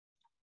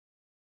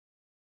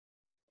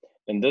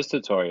In this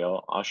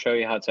tutorial, I'll show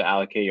you how to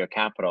allocate your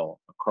capital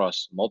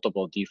across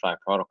multiple DeFi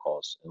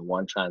protocols in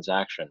one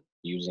transaction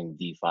using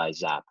DeFi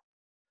Zap.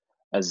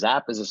 A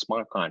Zap is a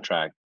smart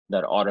contract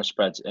that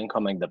auto-spreads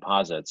incoming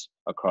deposits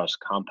across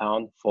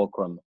Compound,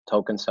 Fulcrum,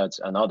 token sets,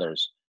 and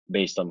others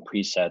based on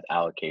preset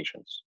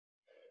allocations.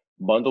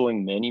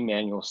 Bundling many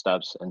manual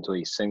steps into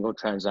a single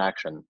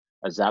transaction,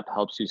 a Zap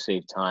helps you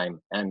save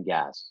time and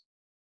gas.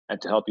 And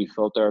to help you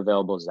filter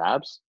available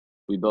Zaps,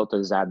 we built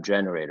a Zap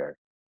generator.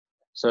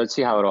 So let's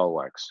see how it all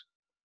works.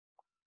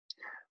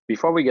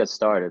 Before we get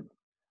started,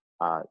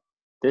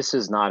 this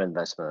is not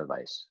investment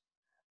advice.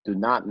 Do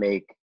not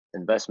make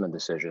investment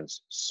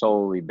decisions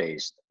solely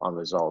based on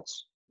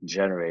results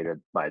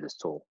generated by this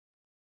tool.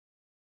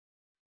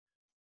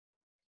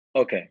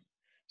 Okay,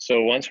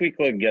 so once we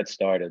click Get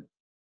Started,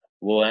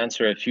 we'll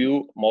answer a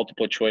few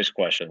multiple choice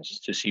questions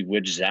to see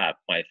which Zap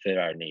might fit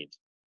our needs.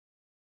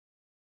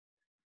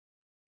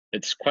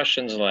 It's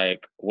questions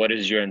like, what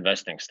is your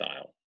investing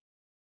style?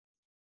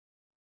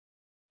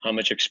 How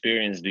much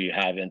experience do you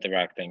have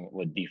interacting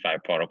with DeFi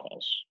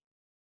protocols?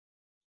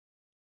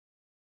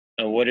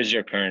 And what is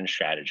your current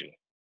strategy?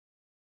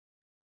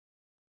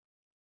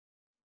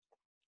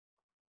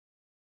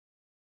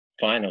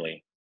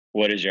 Finally,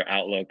 what is your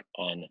outlook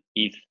on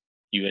ETH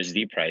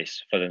USD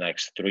price for the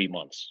next 3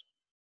 months?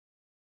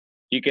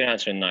 You can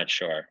answer not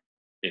sure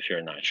if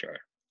you're not sure.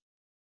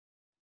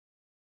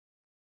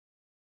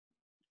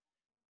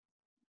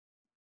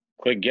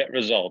 Click Get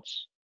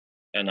Results,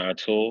 and our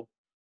tool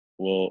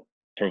will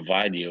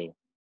provide you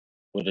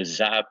with a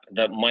Zap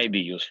that might be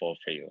useful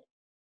for you.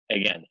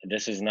 Again,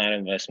 this is not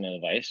investment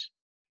advice,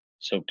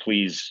 so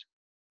please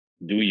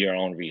do your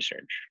own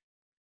research.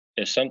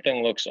 If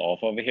something looks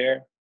off over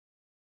here,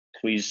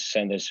 please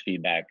send us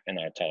feedback in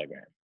our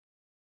Telegram.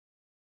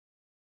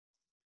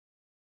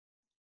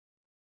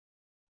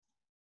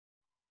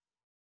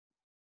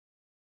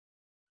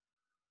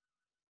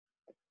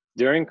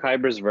 During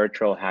Kyber's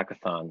virtual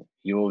hackathon,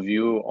 you will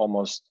view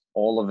almost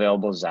all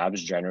available Zaps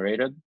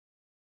generated,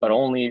 but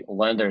only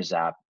Lender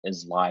Zap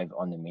is live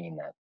on the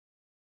mainnet.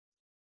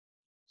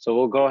 So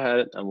we'll go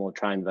ahead and we'll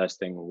try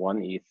investing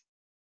 1 ETH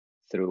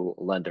through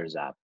Lender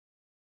Zap.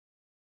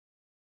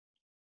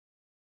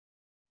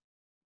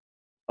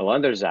 A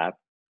Lender Zap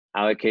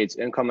allocates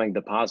incoming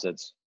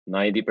deposits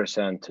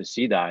 90% to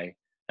CDAI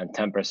and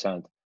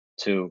 10%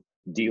 to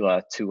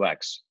DILA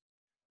 2x.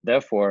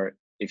 Therefore,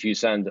 if you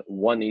send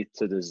 1 ETH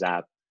to the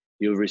Zap,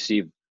 you'll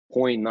receive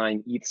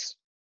 0.9 ETHs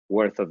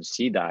worth of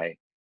CDAI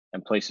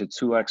and place a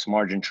 2x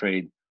margin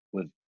trade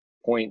with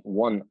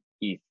 0.1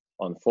 ETH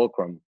on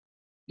Fulcrum,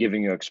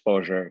 giving you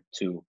exposure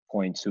to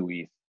 0.2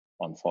 ETH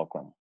on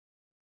Fulcrum.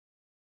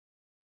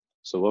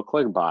 So we'll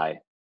click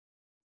Buy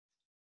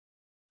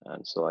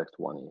and select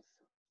 1 ETH.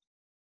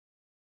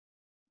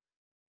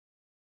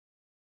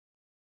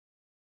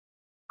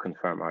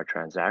 Confirm our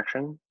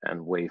transaction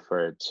and wait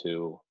for it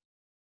to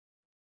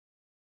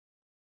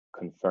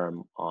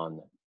confirm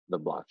on the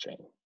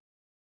blockchain.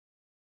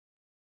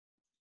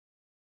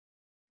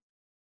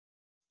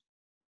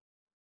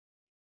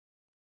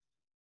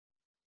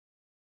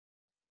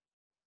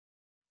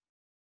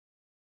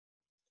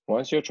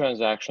 Once your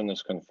transaction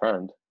is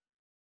confirmed,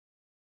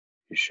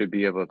 you should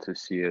be able to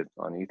see it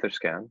on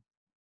Etherscan.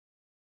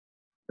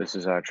 This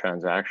is our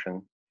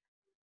transaction.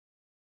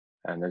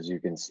 And as you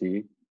can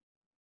see,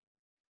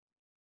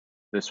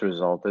 this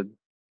resulted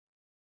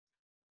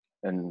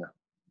in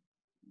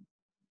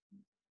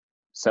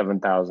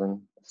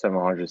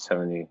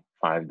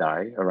 7,775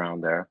 DAI,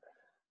 around there,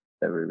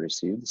 that we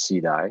received,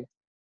 CDAI.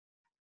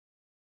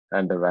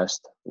 And the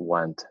rest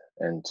went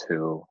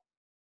into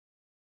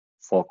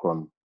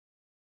Fulcrum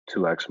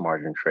 2x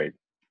margin trade.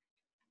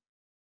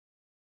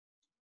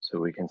 So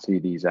we can see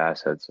these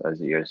assets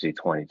as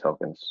ERC20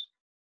 tokens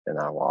in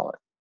our wallet.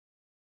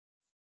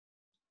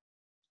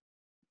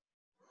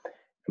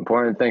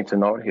 Important thing to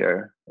note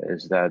here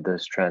is that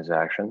this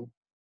transaction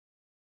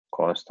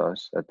cost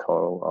us a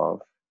total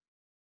of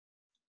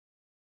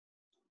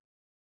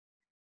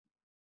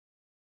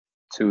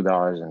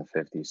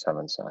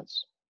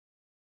 $2.57.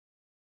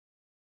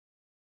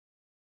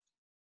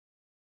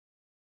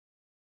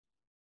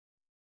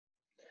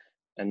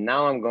 And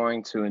now I'm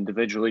going to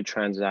individually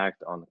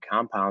transact on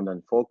Compound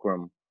and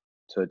Fulcrum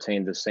to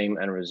attain the same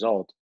end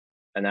result.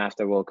 And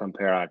after we'll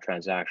compare our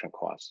transaction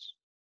costs.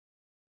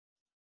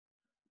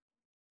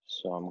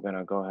 So I'm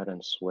gonna go ahead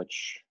and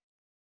switch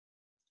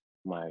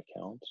my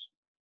account.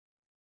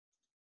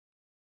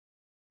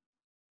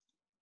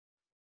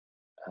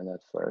 And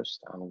at first,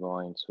 I'm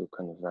going to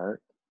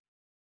convert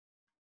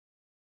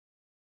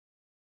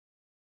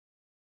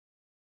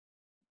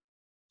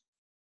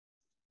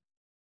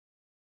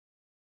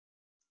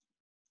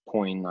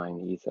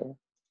 .9 Ether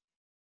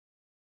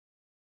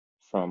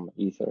from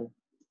Ether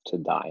to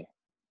DAI.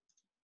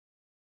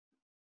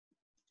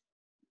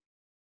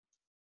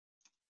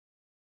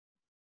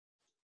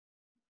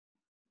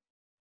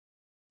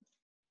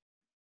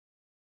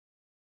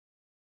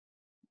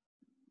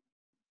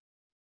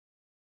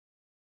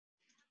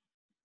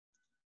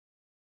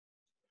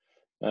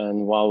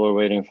 And while we're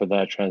waiting for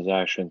that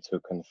transaction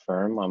to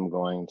confirm, I'm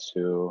going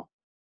to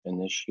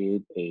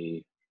initiate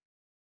a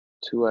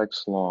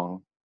 2x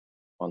long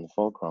on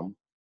Fulcrum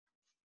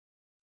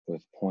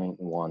with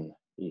 0.1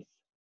 ETH.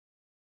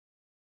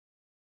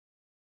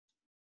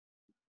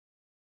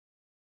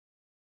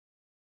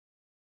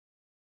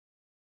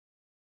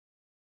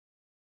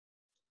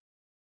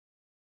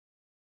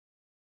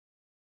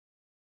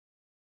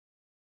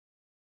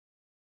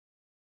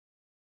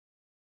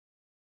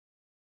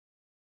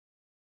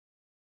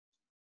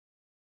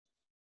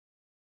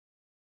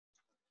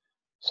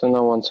 So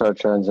now once our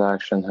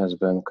transaction has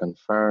been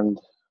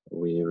confirmed,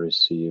 we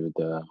received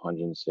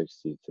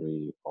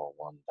 163.01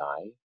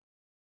 DAI.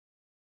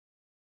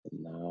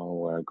 Now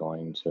we're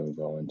going to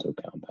go into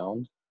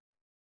Compound,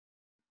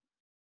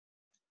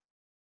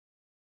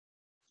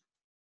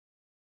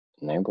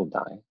 enable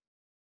DAI,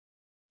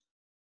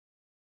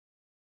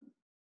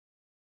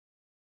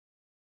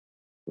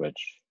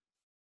 which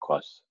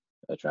costs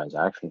a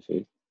transaction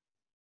fee,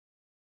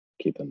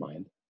 keep in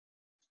mind.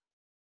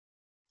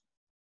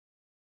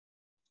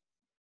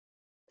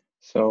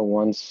 So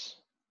once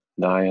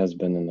DAI has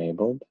been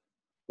enabled,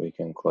 we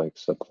can click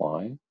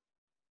Supply,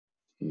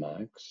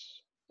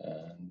 Max,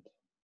 and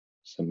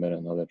submit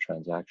another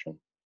transaction.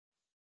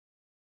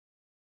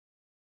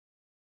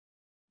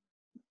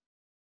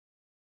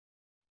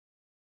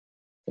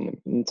 In the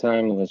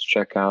meantime, let's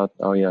check out,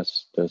 oh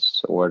yes,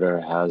 this order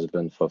has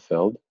been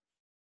fulfilled.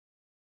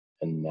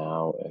 And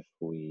now if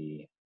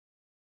we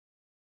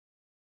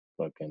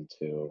look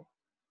into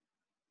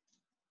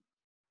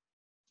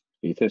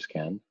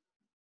Etherscan,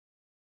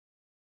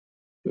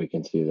 we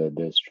can see that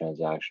this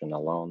transaction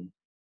alone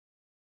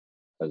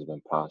has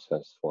been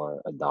processed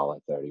for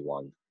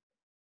 $1.31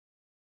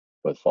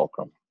 with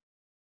Fulcrum.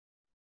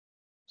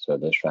 So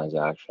this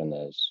transaction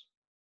is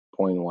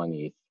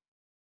 0.1 ETH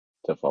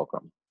to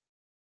Fulcrum.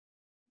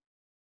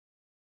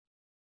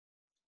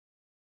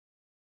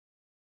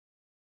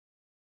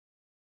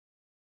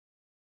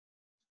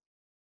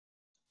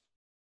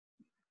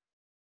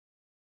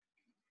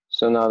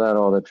 So now that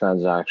all the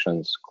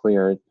transactions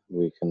cleared,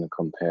 we can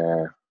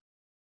compare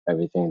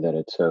everything that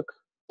it took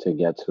to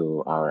get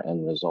to our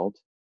end result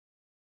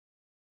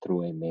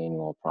through a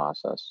manual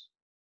process.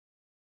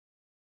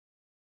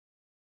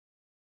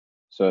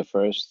 So at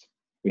first,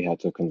 we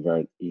had to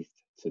convert ETH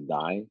to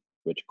DAI,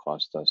 which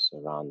cost us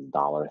around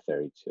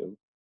 $1.32.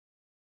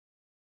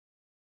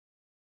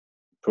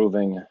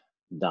 Proving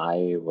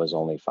DAI was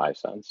only 5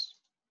 cents.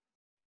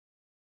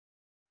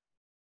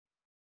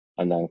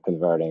 And then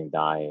converting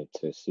DAI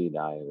to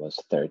CDAI was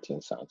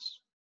 13 cents.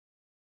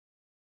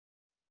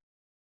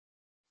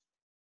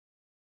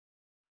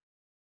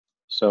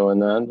 So in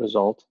the end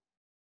result,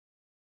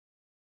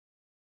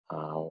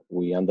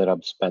 we ended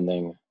up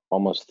spending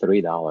almost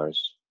 $3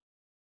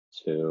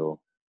 to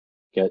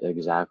get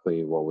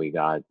exactly what we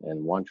got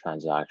in one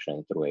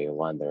transaction through a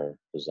lender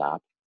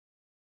Zap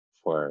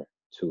for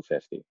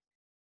 $2.50.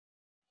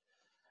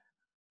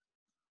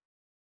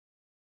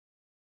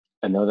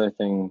 Another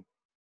thing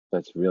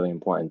that's really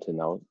important to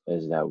note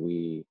is that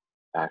we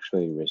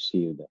actually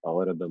received a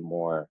little bit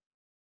more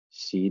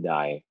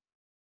CDAI.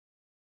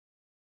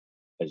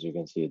 As you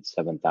can see, it's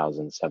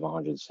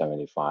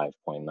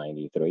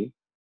 7,775.93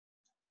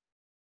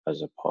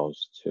 as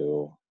opposed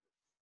to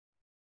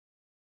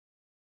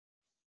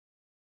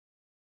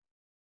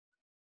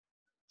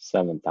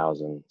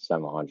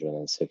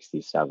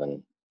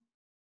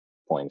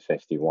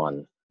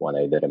 7,767.51 when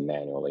I did it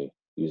manually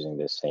using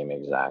the same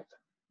exact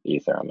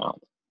Ether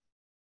amount.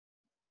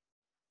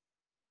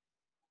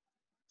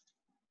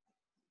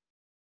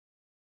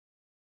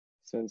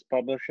 Since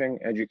publishing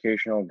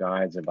educational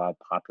guides about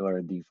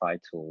popular DeFi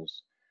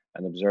tools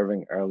and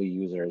observing early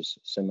users'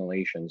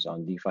 simulations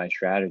on DeFi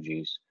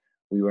strategies,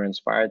 we were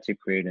inspired to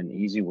create an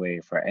easy way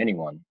for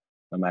anyone,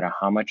 no matter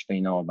how much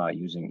they know about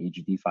using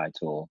each DeFi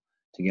tool,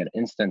 to get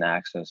instant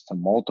access to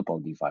multiple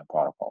DeFi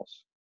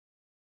protocols.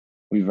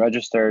 We've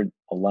registered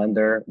a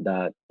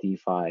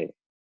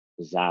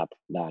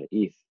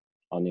lender.DeFiZap.eth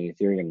on the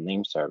Ethereum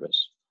name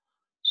service,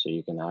 so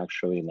you can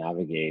actually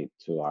navigate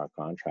to our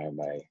contract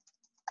by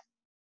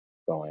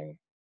going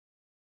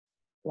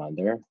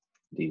lender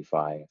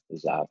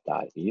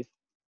DeFiZap.eth.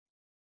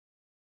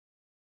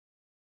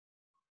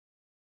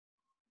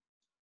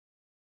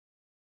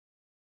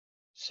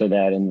 So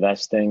that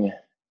investing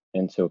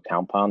into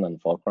Compound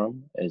and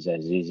Fulcrum is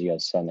as easy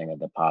as sending a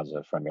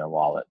deposit from your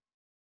wallet.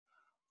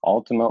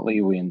 Ultimately,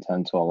 we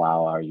intend to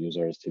allow our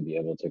users to be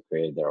able to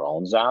create their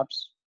own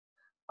Zaps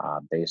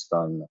based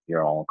on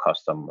your own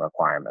custom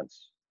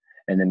requirements.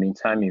 In the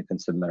meantime, you can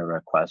submit a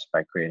request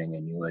by creating a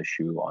new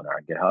issue on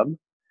our GitHub.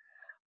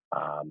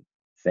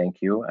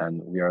 Thank you,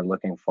 and we are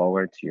looking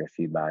forward to your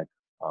feedback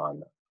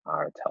on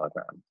our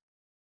Telegram.